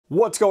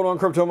What's going on,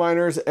 crypto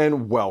miners,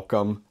 and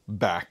welcome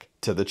back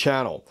to the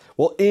channel.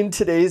 Well, in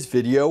today's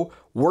video,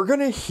 we're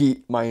gonna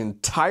heat my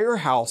entire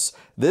house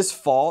this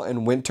fall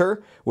and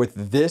winter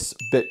with this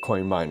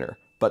Bitcoin miner,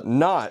 but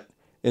not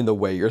in the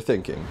way you're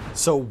thinking.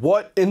 So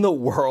what in the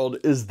world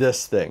is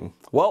this thing?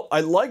 Well,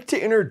 I'd like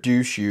to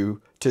introduce you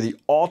to the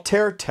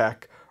Altair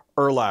Tech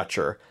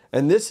Urlacher,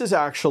 and this is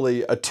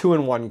actually a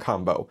 2-in-1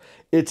 combo.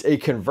 It's a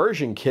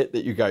conversion kit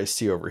that you guys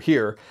see over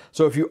here.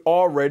 So if you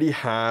already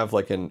have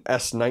like an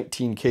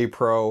S19K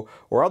Pro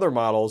or other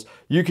models,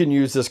 you can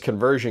use this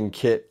conversion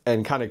kit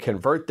and kind of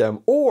convert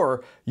them,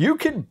 or you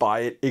can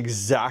buy it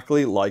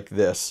exactly like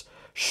this,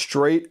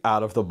 straight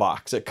out of the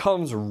box. It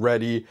comes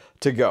ready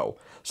to go.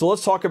 So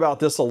let's talk about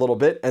this a little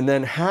bit and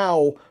then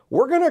how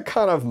we're gonna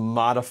kind of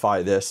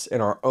modify this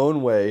in our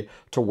own way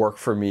to work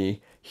for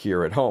me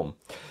here at home.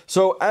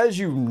 So as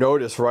you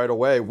notice right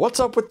away, what's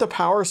up with the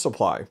power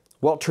supply?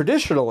 Well,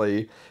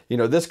 traditionally,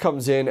 this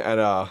comes in at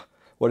an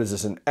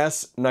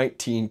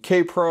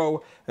S19K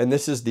Pro, and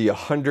this is the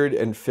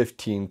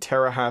 115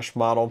 terahash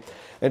model.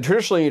 And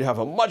traditionally, you'd have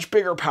a much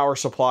bigger power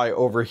supply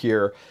over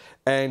here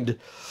and,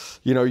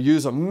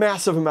 use a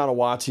massive amount of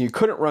watts, and you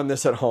couldn't run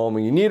this at home,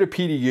 and you need a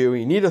PDU,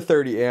 you need a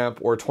 30 amp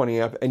or 20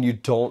 amp, and you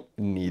don't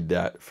need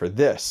that for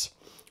this.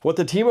 What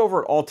the team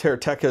over at Altair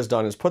Tech has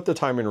done is put the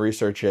time and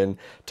research in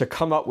to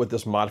come up with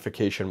this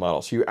modification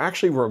model. So you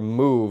actually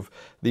remove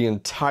the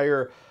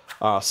entire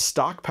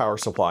stock power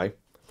supply,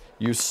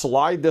 you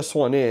slide this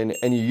one in,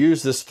 and you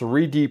use this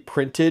 3D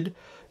printed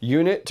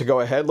unit to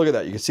go ahead. Look at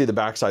that, you can see the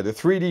backside. The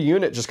 3D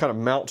unit just kind of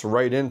mounts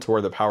right into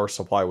where the power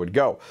supply would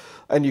go.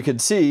 And you can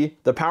see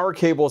the power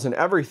cables and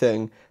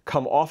everything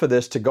come off of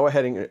this to go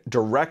ahead and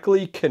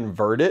directly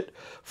convert it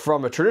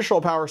from a traditional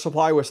power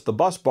supply with the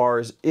bus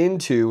bars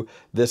into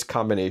this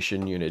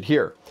combination unit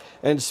here.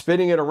 And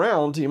spinning it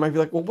around, you might be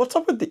like, well, what's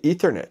up with the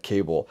Ethernet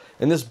cable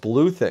and this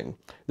blue thing?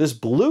 This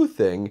blue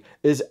thing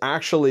is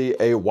actually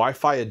a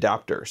Wi-Fi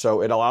adapter.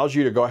 So it allows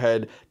you to go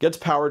ahead, gets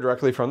power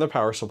directly from the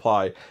power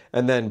supply,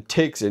 and then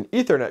takes an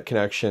Ethernet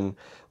connection,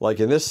 like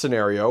in this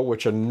scenario,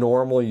 which a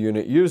normal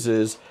unit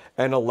uses,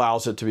 and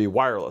allows it to be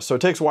wireless. So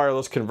it takes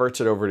wireless, converts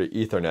it over to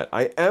Ethernet.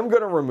 I am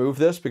gonna remove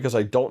this because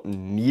I don't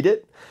need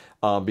it,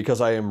 because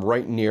I am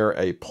right near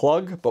a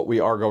plug, but we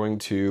are going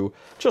to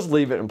just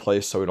leave it in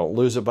place so we don't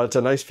lose it. But it's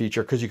a nice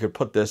feature because you could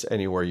put this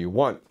anywhere you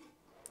want.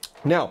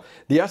 Now,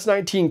 the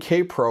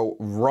S19K Pro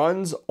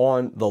runs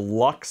on the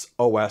LUX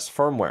OS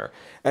firmware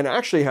and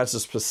actually has a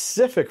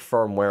specific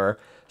firmware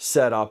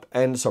set up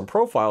and some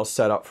profiles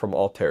set up from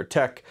Altair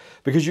Tech,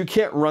 because you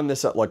can't run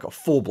this at like a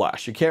full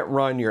blast. You can't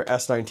run your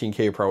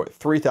S19K Pro at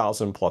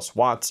 3,000 plus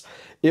watts.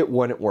 It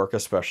wouldn't work,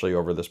 especially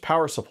over this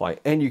power supply.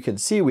 And you can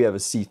see we have a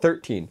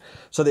C13.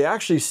 So they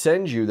actually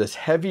send you this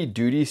heavy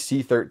duty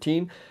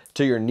C13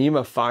 to your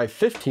NEMA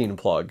 515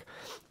 plug.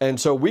 And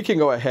so we can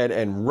go ahead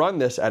and run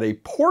this at a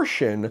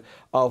portion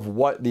of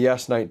what the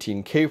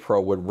S19K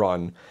Pro would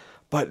run,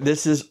 but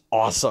this is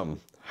awesome.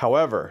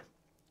 However,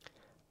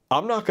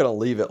 I'm not gonna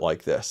leave it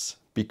like this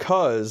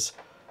because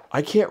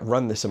I can't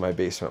run this in my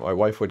basement. My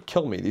wife would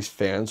kill me. These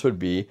fans would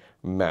be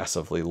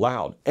massively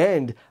loud.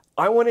 And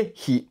I wanna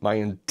heat my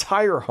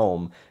entire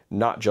home,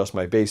 not just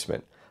my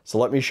basement. So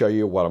let me show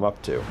you what I'm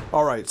up to.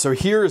 All right, so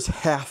here's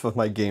half of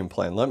my game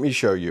plan. Let me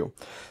show you.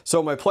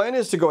 So my plan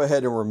is to go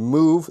ahead and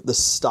remove the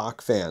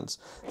stock fans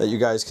that you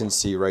guys can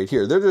see right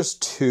here. They're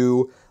just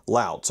too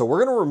loud. So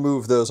we're gonna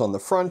remove those on the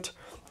front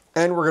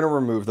and we're gonna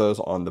remove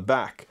those on the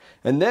back.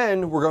 And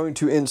then we're going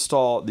to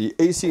install the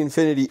AC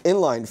Infinity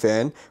inline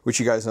fan, which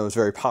you guys know is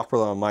very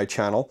popular on my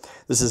channel.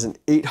 This is an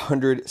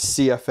 800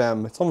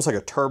 CFM. It's almost like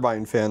a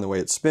turbine fan the way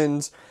it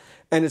spins.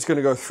 And it's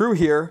gonna go through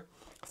here,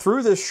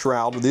 through this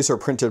shroud. These are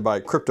printed by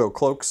Crypto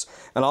Cloaks,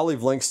 and I'll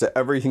leave links to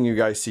everything you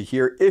guys see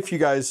here if you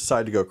guys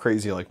decide to go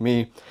crazy like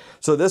me.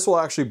 So this will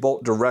actually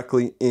bolt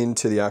directly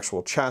into the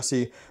actual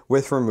chassis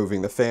with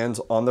removing the fans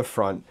on the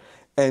front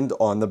and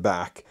on the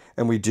back.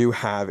 And we do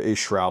have a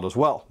shroud as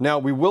well. Now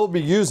we will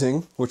be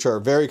using, which are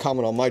very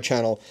common on my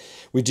channel,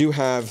 we do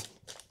have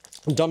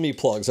dummy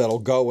plugs that'll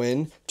go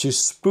in to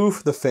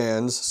spoof the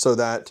fans so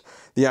that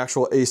the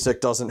actual ASIC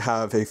doesn't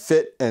have a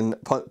fit and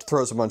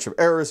throws a bunch of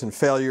errors and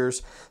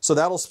failures. So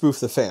that'll spoof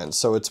the fans.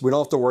 So we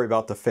don't have to worry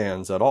about the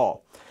fans at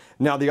all.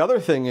 Now the other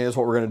thing is,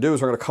 what we're gonna do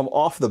is we're gonna come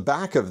off the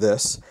back of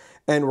this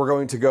and we're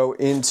going to go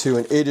into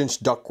an 8-inch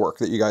ductwork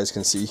that you guys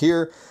can see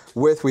here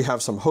we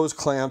have some hose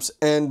clamps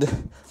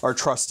and our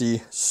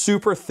trusty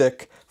super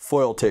thick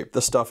foil tape.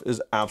 This stuff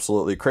is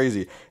absolutely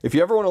crazy. If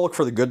you ever want to look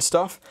for the good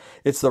stuff,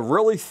 it's the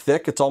really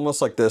thick, it's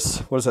almost like this,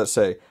 what does that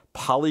say?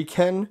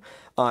 Polyken,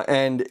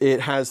 and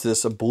it has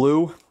this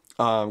blue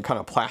kind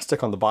of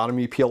plastic on the bottom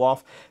you peel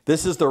off.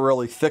 This is the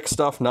really thick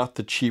stuff, not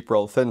the cheap,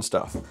 real thin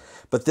stuff.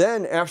 But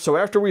then,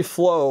 after we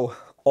flow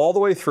all the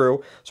way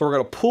through, so we're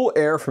gonna pull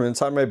air from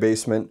inside my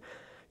basement,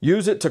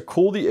 use it to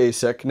cool the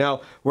ASIC. Now,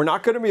 we're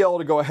not gonna be able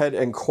to go ahead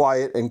and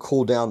quiet and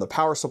cool down the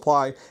power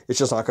supply. It's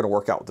just not gonna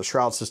work out with the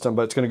shroud system,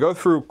 but it's gonna go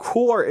through,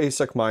 cool our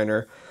ASIC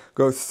miner,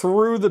 go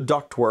through the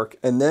ductwork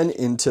and then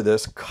into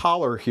this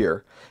collar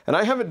here. And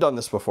I haven't done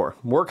this before.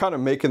 We're kind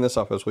of making this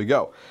up as we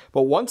go.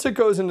 But once it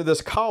goes into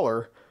this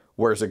collar,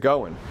 where's it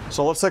going?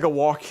 So let's take a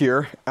walk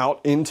here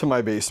out into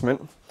my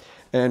basement.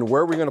 And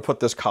where are we gonna put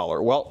this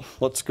collar? Well,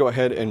 let's go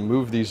ahead and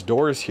move these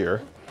doors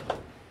here.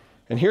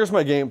 And here's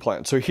my game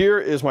plan. So here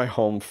is my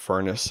home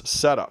furnace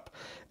setup.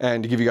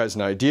 And to give you guys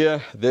an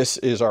idea, this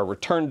is our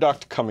return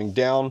duct coming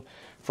down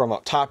from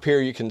up top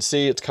here. You can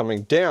see it's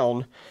coming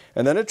down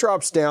and then it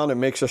drops down and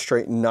makes a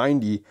straight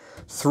 90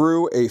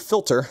 through a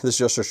filter. This is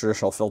just a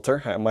traditional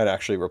filter. I might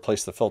actually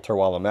replace the filter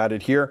while I'm at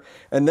it here,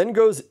 and then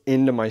goes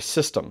into my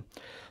system.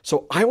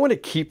 So I want to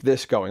keep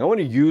this going. I want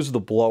to use the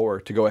blower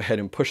to go ahead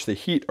and push the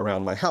heat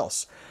around my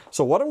house.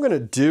 So what I'm going to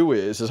do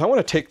is I want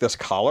to take this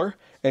collar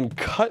and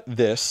cut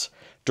this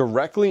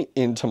directly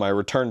into my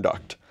return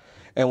duct.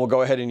 And we'll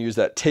go ahead and use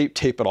that tape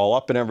it all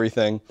up and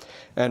everything.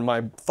 And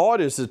my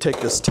thought is to take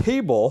this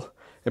table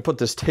and put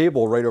this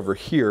table right over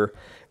here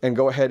and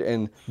go ahead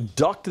and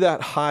duct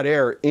that hot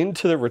air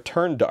into the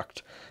return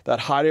duct.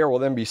 That hot air will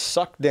then be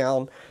sucked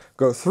down,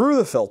 go through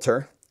the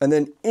filter, and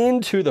then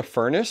into the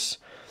furnace,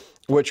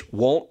 which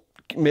won't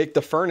make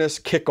the furnace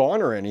kick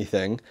on or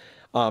anything,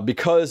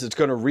 because it's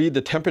going to read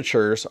the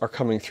temperatures are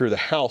coming through the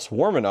house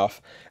warm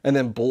enough, and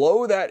then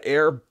blow that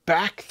air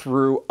back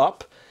through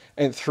up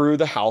and through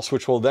the house,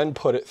 which will then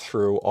put it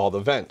through all the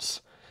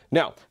vents.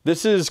 Now,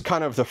 this is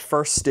kind of the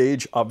first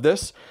stage of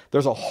this.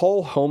 There's a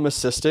whole home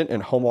assistant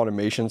and home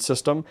automation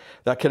system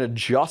that can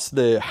adjust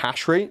the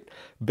hash rate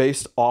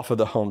based off of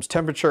the home's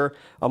temperature.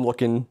 I'm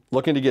looking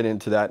to get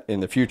into that in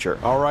the future.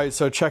 All right,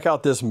 so check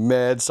out this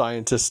mad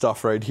scientist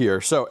stuff right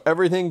here. So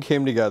everything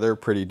came together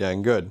pretty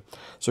dang good.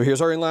 So here's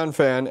our inline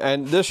fan,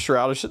 and this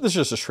shroud, this is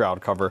just a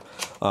shroud cover.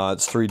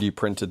 It's 3D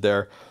printed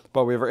there.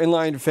 But we have our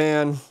inline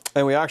fan,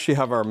 and we actually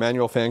have our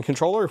manual fan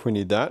controller if we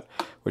need that,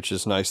 which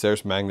is nice there,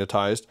 it's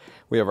magnetized.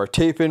 We have our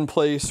tape in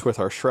place with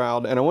our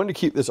shroud, and I wanted to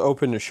keep this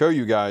open to show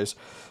you guys.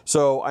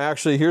 So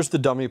here's the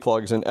dummy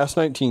plugs, and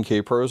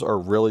S19K Pros are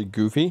really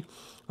goofy.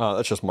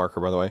 That's just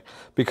marker, by the way,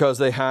 because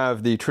they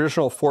have the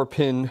traditional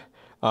 4-pin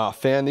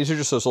fan. These are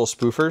just those little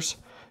spoofers.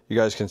 You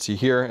guys can see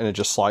here, and it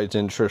just slides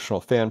in traditional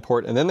fan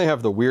port. And then they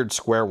have the weird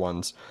square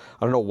ones.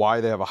 I don't know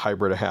why they have a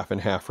hybrid of half and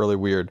half, really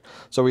weird.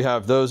 So we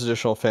have those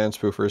additional fan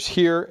spoofers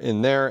here,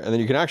 in there, and then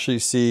you can actually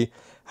see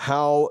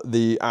how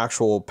the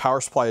actual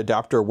power supply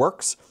adapter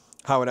works,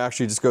 how it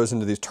actually just goes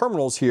into these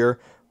terminals here,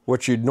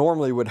 which you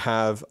normally would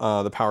have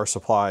the power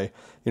supply,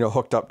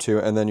 hooked up to,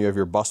 and then you have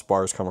your bus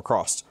bars come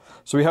across.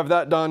 So we have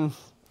that done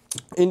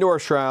into our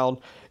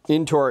shroud,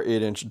 into our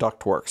 8-inch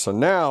ductwork. So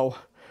now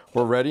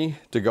we're ready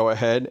to go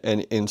ahead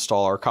and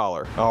install our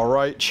collar. All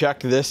right, check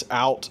this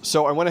out.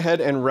 So I went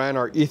ahead and ran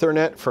our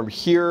Ethernet from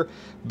here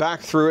back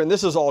through, and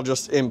this is all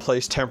just in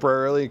place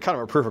temporarily, kind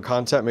of a proof of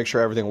concept, make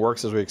sure everything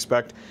works as we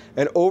expect,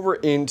 and over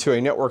into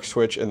a network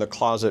switch in the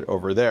closet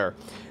over there.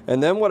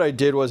 And then what I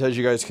did was, as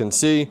you guys can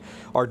see,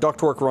 our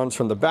ductwork runs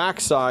from the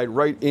back side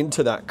right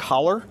into that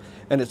collar,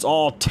 and it's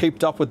all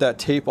taped up with that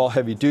tape, all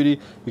heavy duty.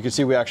 You can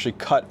see we actually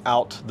cut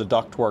out the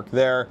ductwork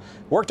there.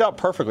 Worked out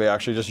perfectly,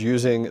 actually, just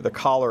using the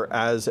collar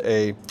as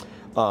a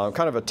kind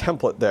of a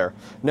template there.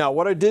 Now,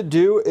 what I did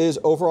do is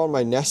over on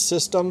my Nest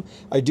system,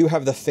 I do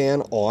have the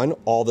fan on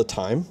all the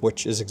time,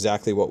 which is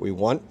exactly what we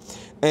want.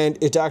 And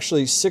it's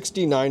actually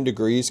 69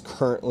 degrees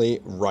currently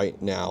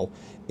right now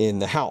in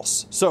the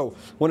house. So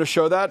I want to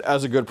show that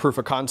as a good proof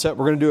of concept.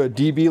 We're going to do a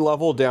dB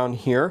level down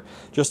here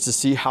just to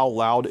see how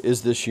loud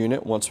is this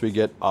unit once we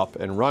get up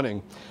and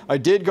running. I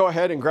did go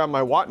ahead and grab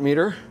my watt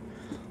meter,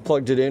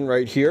 plugged it in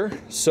right here.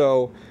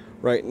 So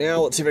right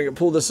now, let's see if I can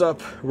pull this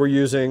up. We're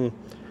using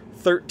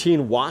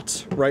 13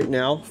 watts right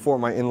now for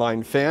my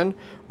inline fan,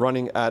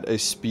 running at a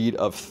speed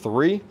of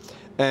 3.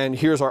 And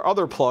here's our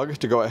other plug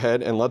to go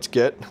ahead and let's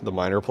get the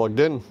miner plugged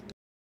in.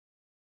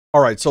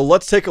 All right, so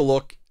let's take a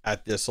look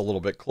at this a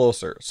little bit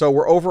closer. So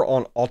we're over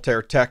on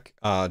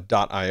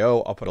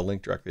altairtech.io. I'll put a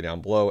link directly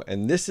down below.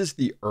 And this is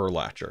the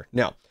Urlacher.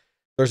 Now,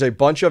 there's a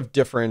bunch of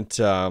different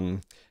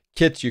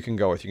kits you can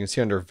go with. You can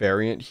see under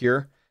variant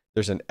here,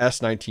 there's an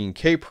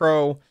S19K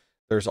Pro.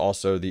 There's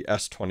also the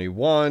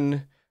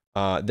S21.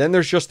 Then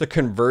there's just the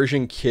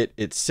conversion kit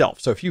itself.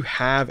 So if you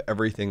have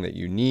everything that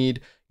you need,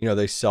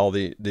 they sell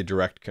the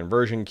direct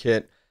conversion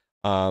kit.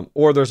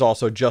 Or there's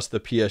also just the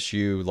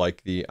PSU,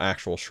 like the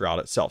actual shroud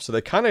itself. So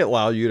they kind of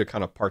allow you to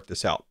kind of part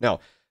this out. Now,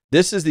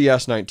 this is the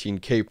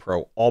S19K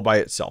Pro all by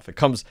itself. It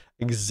comes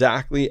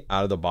exactly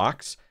out of the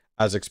box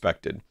as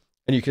expected.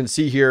 And you can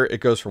see here,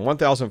 it goes from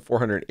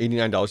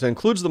 $1,489. It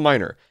includes the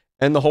miner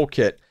and the whole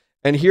kit.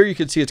 And here you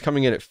can see it's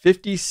coming in at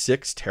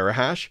 56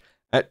 terahash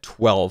at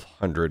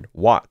 1200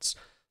 watts.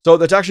 So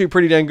that's actually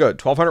pretty dang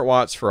good. 1200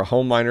 watts for a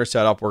home miner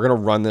setup. We're going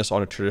to run this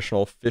on a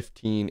traditional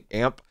 15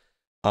 amp.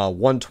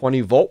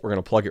 120 volt, we're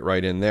going to plug it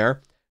right in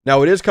there.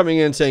 Now it is coming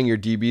in saying your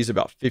dB is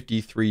about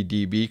 53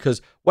 dB, because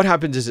what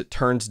happens is it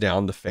turns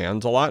down the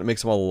fans a lot. It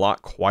makes them a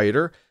lot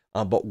quieter,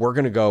 but we're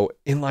going to go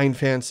inline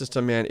fan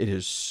system, man. It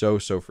is so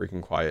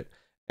freaking quiet.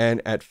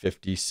 And at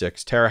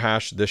 56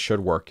 terahash, this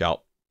should work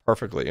out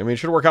perfectly. I mean, it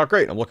should work out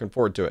great. I'm looking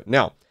forward to it.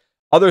 Now,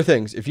 Other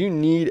things, if you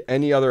need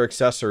any other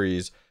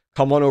accessories,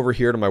 come on over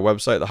here to my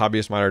website,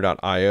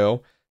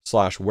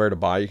 thehobbyistminer.io/where to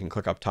buy. You can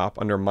click up top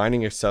under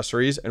mining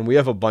accessories, and we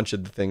have a bunch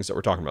of the things that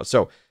we're talking about.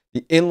 So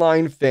the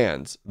inline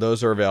fans,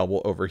 those are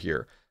available over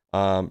here.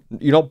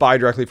 You don't buy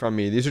directly from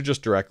me. These are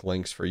just direct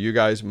links for you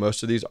guys.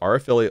 Most of these are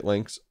affiliate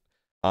links.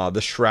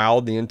 The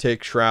shroud, the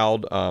intake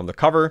shroud, the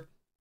cover,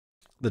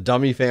 the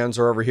dummy fans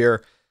are over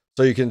here.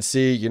 So you can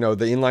see, you know,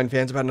 the inline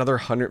fans about another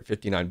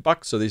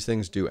 $159. So these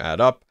things do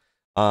add up.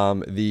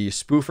 The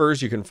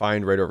spoofers you can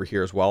find right over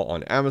here as well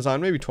on Amazon,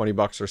 maybe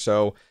 $20 or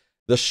so.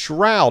 The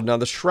shroud, now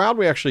the shroud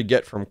we actually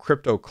get from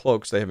Crypto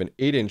Cloaks. They have an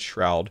 8-inch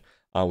shroud,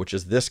 which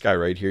is this guy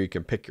right here. You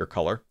can pick your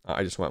color.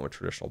 I just went with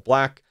traditional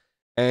black.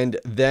 And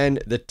then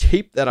the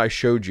tape that I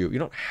showed you, you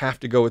don't have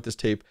to go with this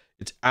tape.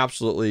 It's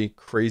absolutely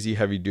crazy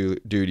heavy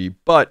duty,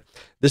 but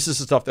this is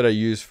the stuff that I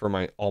use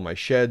for all my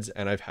sheds,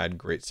 and I've had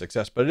great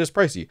success, but it is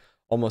pricey,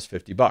 almost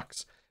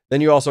 $50. Then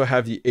you also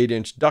have the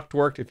 8-inch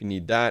ductwork if you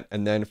need that.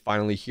 And then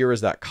finally, here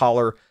is that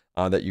collar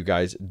that you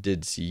guys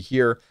did see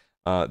here.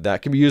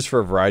 That can be used for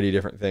a variety of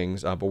different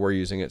things, but we're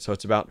using it. So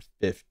it's about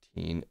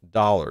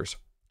 $15.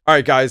 All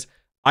right, guys,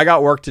 I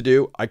got work to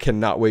do. I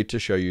cannot wait to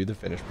show you the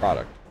finished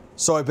product.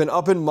 So I've been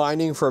up and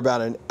mining for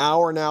about an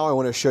hour now. I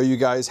want to show you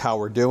guys how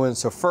we're doing.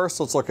 So first,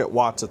 let's look at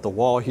watts at the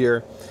wall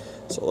here.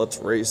 So let's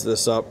raise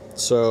this up.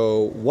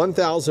 So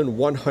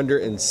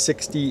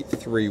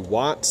 1,163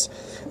 watts.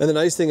 And the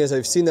nice thing is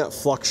I've seen that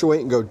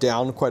fluctuate and go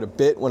down quite a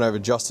bit when I've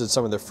adjusted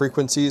some of the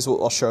frequencies.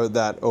 I'll show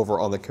that over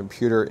on the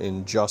computer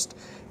in just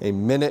a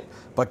minute.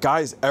 But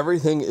guys,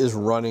 everything is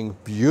running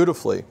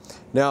beautifully.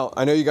 Now,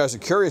 I know you guys are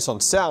curious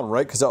on sound,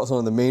 right? Because that was one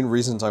of the main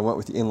reasons I went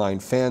with the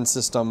inline fan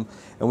system.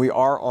 And we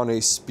are on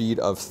a speed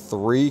of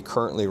 3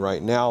 currently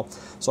right now.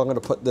 So I'm going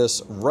to put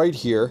this right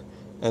here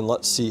and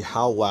let's see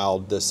how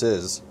loud this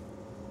is.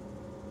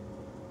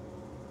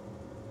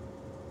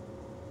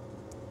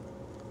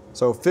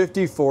 So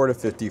 54 to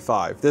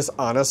 55. This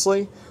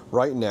honestly,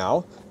 right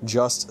now,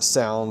 just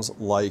sounds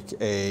like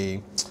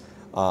a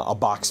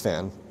box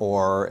fan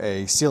or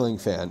a ceiling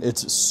fan.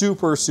 It's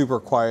super, super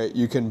quiet.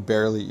 You can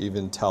barely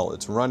even tell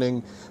it's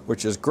running,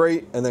 which is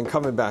great. And then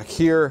coming back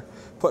here,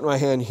 putting my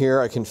hand here,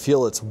 I can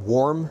feel it's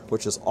warm,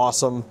 which is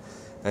awesome.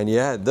 And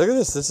yeah, look at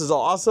this. This is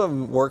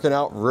awesome. Working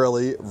out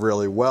really,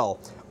 really well.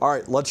 All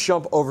right, let's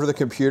jump over to the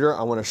computer.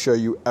 I want to show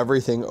you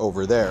everything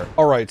over there.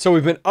 All right, so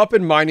we've been up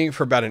and mining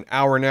for about an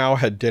hour now,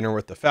 had dinner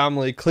with the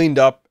family, cleaned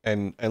up,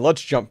 and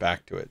let's jump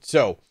back to it.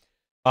 So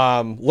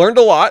learned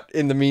a lot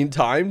in the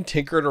meantime,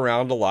 tinkered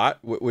around a lot,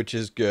 which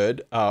is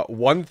good.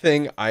 One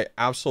thing I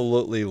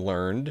absolutely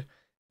learned,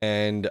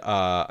 and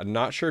I'm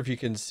not sure if you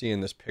can see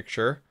in this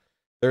picture,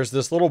 there's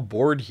this little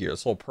board here,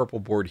 this little purple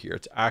board here.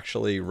 It's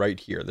actually right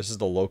here. This is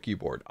the Loki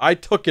board. I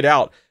took it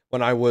out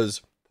when I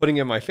was putting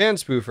in my fan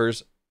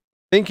spoofers,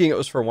 thinking it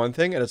was for one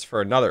thing and it's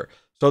for another.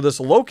 So this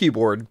Loki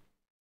board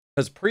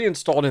is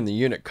pre-installed in the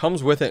unit,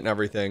 comes with it and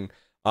everything.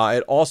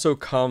 It also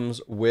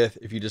comes with,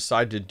 if you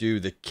decide to do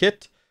the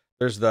kit,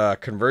 there's the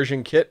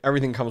conversion kit,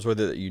 everything comes with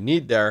it that you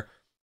need there.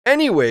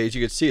 Anyways,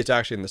 you can see it's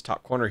actually in this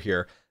top corner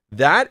here.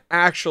 That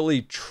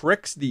actually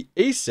tricks the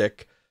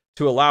ASIC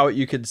to allow it.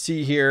 You can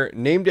see here,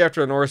 named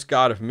after the Norse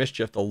god of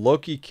mischief, the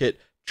Loki kit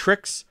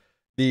tricks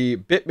the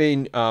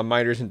Bitmain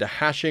miners into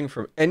hashing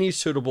from any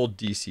suitable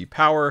DC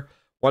power.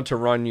 Want to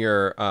run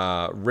your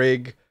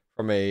rig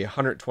from a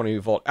 120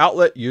 volt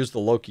outlet, use the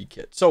Loki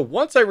kit. So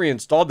once I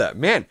reinstalled that,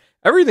 man,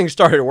 everything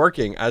started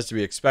working as to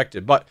be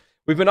expected. But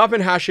we've been up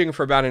and hashing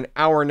for about an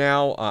hour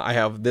now. I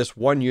have this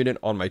one unit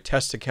on my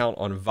test account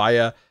on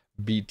Via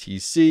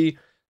BTC,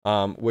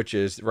 which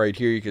is right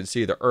here. You can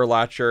see the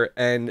Urlacher,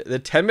 and the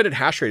 10-minute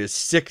hash rate is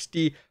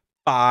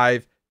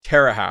 65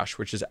 terahash,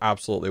 which is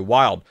absolutely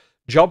wild.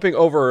 Jumping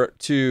over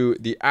to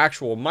the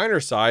actual miner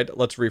side,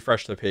 let's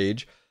refresh the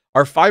page.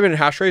 Our 5-minute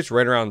hash rate is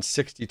right around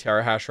 60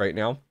 terahash right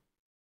now.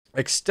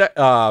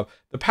 The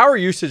power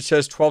usage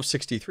says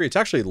 1263. It's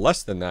actually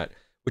less than that,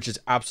 which is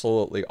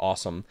absolutely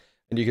awesome.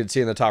 And you can see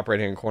in the top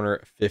right-hand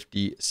corner,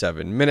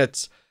 57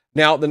 minutes.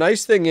 Now, the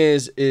nice thing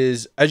is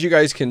as you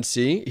guys can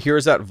see,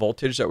 here's that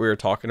voltage that we were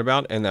talking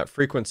about and that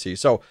frequency.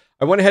 So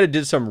I went ahead and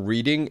did some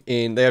reading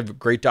they have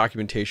great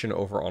documentation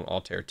over on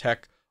Altair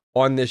Tech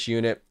on this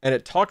unit. And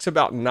it talks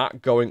about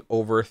not going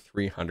over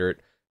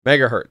 300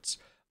 megahertz.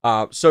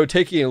 So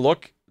taking a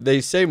look, they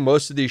say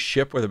most of these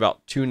ship with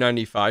about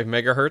 295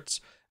 megahertz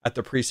at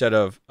the preset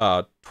of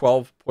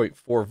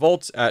 12.4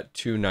 volts at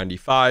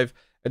 295.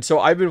 And so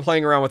I've been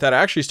playing around with that. I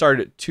actually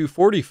started at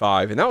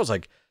 245, and that was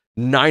like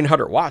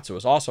 900 watts. It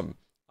was awesome.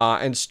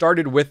 And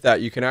started with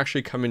that. You can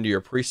actually come into your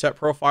preset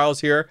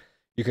profiles here.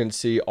 You can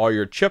see all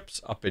your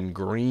chips up in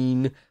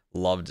green.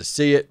 Love to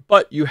see it.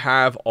 But you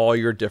have all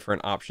your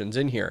different options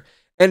in here.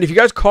 And if you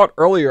guys caught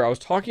earlier, I was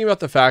talking about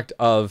the fact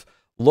of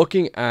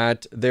looking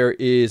at, there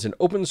is an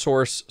open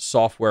source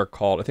software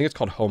called, I think it's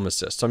called Home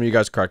Assist. Some of you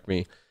guys correct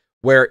me,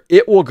 where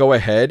it will go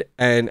ahead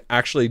and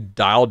actually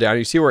dial down.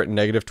 You see we're at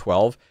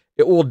 -12.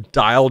 It will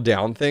dial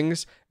down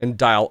things and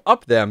dial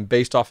up them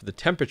based off of the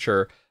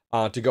temperature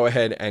to go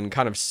ahead and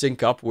kind of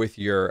sync up with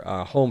your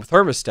home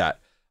thermostat.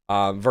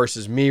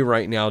 versus me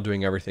right now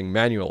doing everything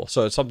manual.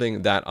 So it's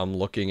something that I'm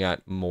looking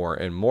at more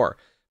and more.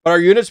 But our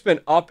unit's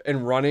been up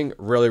and running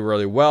really,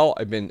 really well.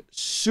 I've been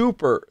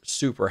super,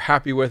 super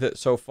happy with it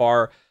so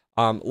far.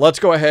 Let's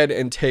go ahead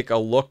and take a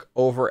look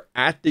over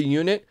at the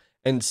unit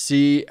and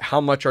see how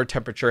much our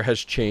temperature has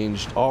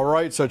changed. All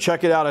right, so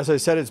check it out. As I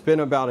said, it's been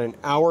about an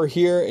hour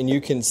here, and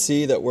you can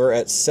see that we're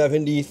at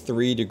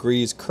 73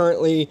 degrees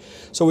currently.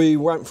 So we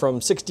went from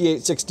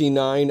 68,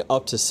 69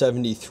 up to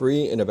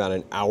 73 in about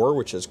an hour,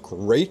 which is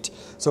great.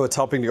 So it's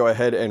helping to go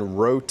ahead and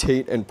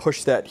rotate and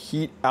push that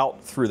heat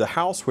out through the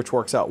house, which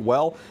works out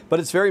well, but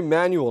it's very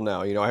manual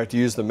now. You know, I have to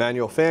use the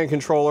manual fan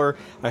controller.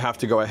 I have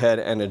to go ahead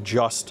and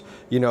adjust,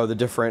 you know, the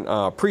different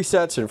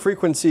presets and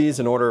frequencies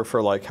in order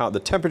for like how the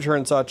temperature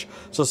and such.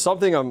 So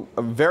something I'm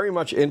very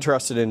much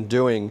interested in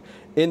doing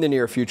in the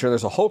near future. And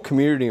there's a whole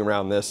community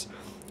around this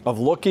of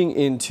looking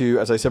into,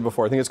 as I said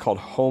before, I think it's called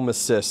Home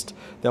Assist,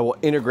 that will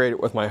integrate it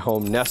with my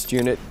home Nest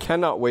unit.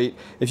 Cannot wait.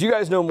 If you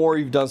guys know more,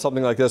 you've done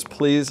something like this,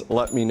 please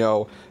let me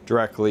know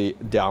directly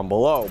down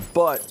below.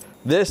 But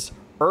this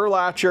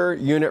Urlacher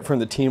unit from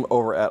the team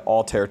over at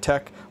Altair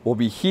Tech will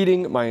be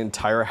heating my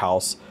entire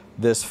house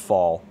this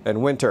fall and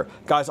winter.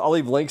 Guys, I'll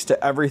leave links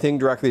to everything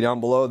directly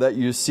down below that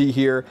you see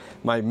here,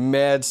 my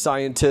mad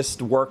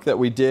scientist work that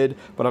we did,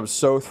 but I'm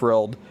so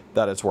thrilled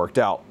that it's worked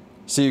out.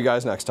 See you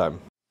guys next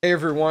time. Hey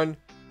everyone,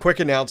 quick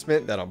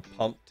announcement that I'm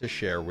pumped to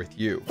share with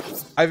you.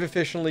 I've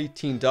officially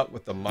teamed up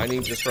with the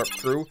Mining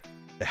Disrupt crew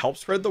to help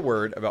spread the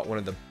word about one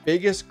of the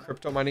biggest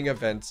crypto mining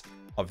events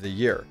of the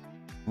year.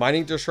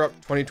 Mining Disrupt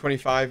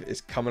 2025 is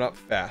coming up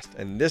fast,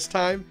 and this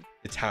time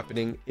it's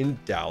happening in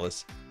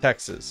Dallas,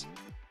 Texas.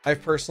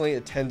 I've personally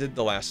attended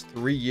the last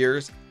 3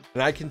 years,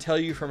 and I can tell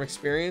you from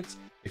experience,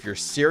 if you're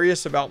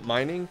serious about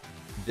mining,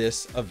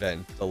 this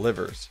event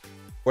delivers.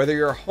 Whether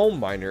you're a home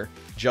miner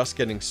just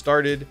getting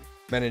started,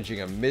 managing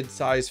a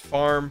mid-sized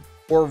farm,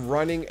 or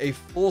running a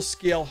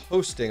full-scale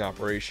hosting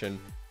operation,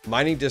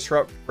 Mining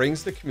Disrupt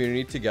brings the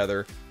community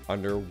together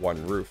under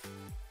one roof.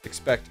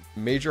 Expect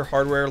major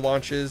hardware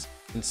launches,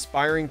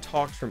 inspiring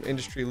talks from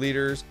industry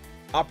leaders,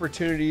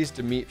 opportunities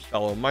to meet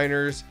fellow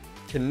miners,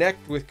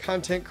 connect with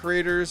content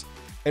creators,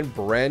 and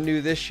brand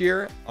new this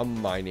year, a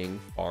mining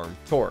farm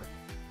tour.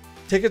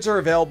 Tickets are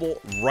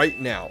available right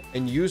now,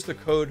 and use the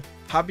code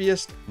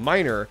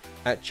HobbyistMiner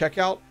at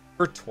checkout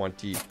for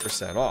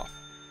 20% off.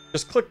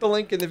 Just click the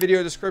link in the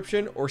video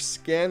description or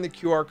scan the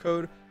QR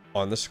code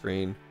on the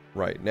screen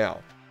right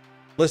now.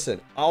 Listen,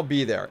 I'll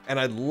be there, and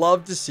I'd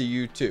love to see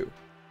you too.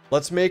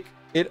 Let's make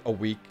it a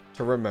week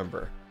to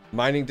remember.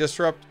 Mining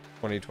Disrupt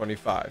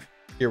 2025.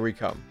 Here we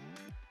come.